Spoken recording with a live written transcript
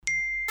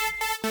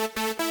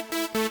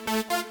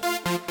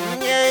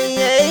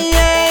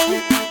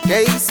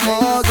Dayz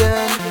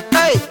Morgan.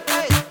 Hey,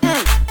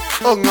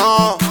 oh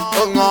no,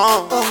 oh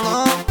no, oh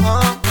no,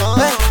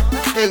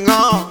 hey,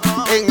 no,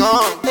 hey no,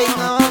 hey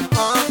no,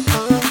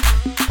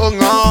 oh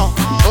no,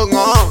 oh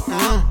no,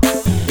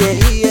 yeah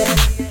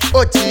yeah,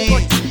 oh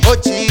gee, oh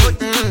gee,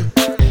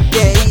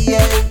 yeah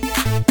yeah.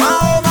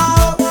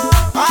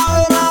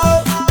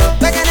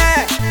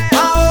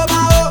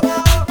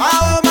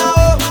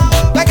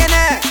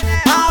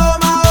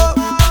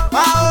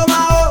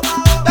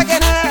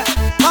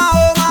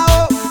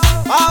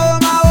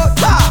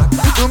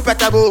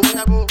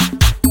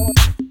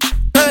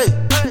 Hey,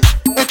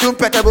 it's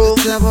unbeatable.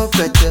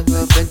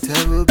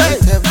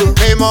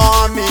 Pay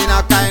more me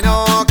na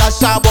kaino,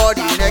 kasha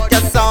body neke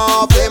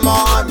so. Pay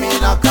more me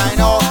na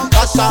kaino,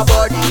 kasha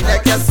body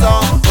neke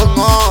so.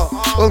 Ungo,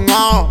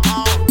 ungo,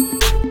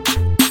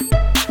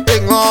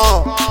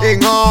 ingo,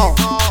 ingo,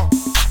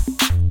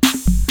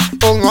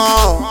 ungo,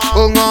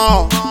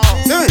 ungo.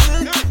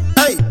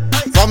 Hey,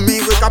 from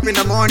me wake up in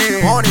the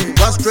morning,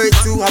 go straight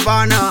to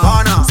Havana.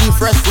 See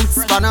fresh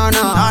fruits, banana.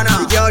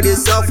 The girl they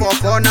sell for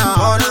corner.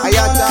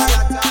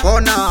 Ayata,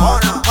 corner.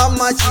 How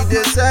much you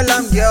they sell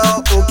them,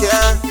 girl?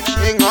 Okay.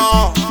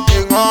 Ingo,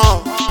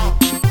 ingo.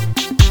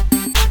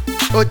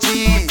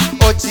 Ochi,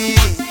 ochi.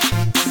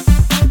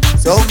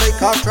 So make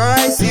her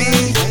try,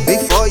 see,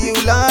 before you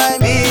lie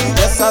me.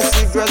 Yes, I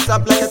see dress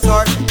up like a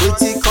tart,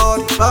 pretty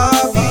called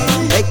Barbie.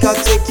 Make her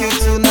take you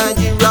to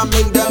Nigeria,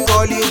 make them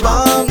call you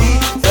Barbie.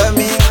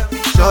 Femi,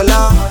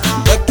 Shola,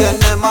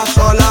 Ekenema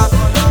Shola.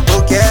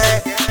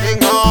 Okay,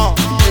 Ingo,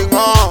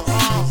 Ingo.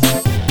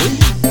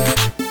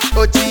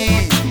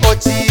 Ochi,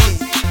 Ochi.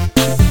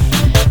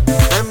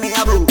 Femi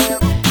Abu.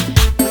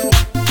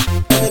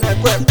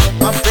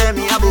 I'm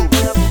Femi Abu.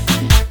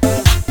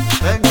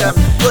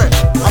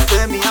 I'm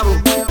Femi Abu.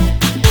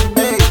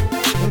 Hey,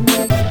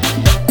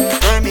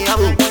 Femi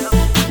Abu.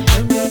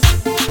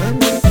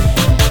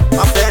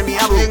 I'm Femi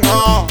Abu. Ingo,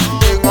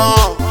 Ingo.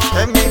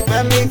 Femi,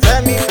 Femi,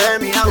 Femi,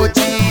 Femi Abu.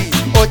 Ochi,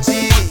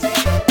 Ochi.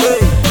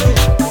 Hey.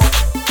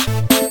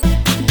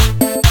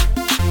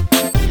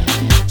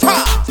 Cha,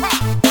 cha,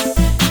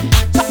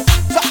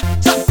 cha,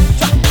 cha,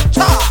 cha,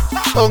 cha.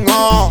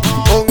 Ingo,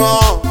 Ingo.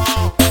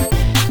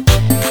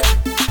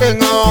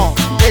 Ingo,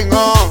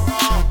 Ingo.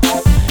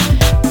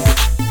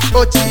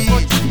 Ochi.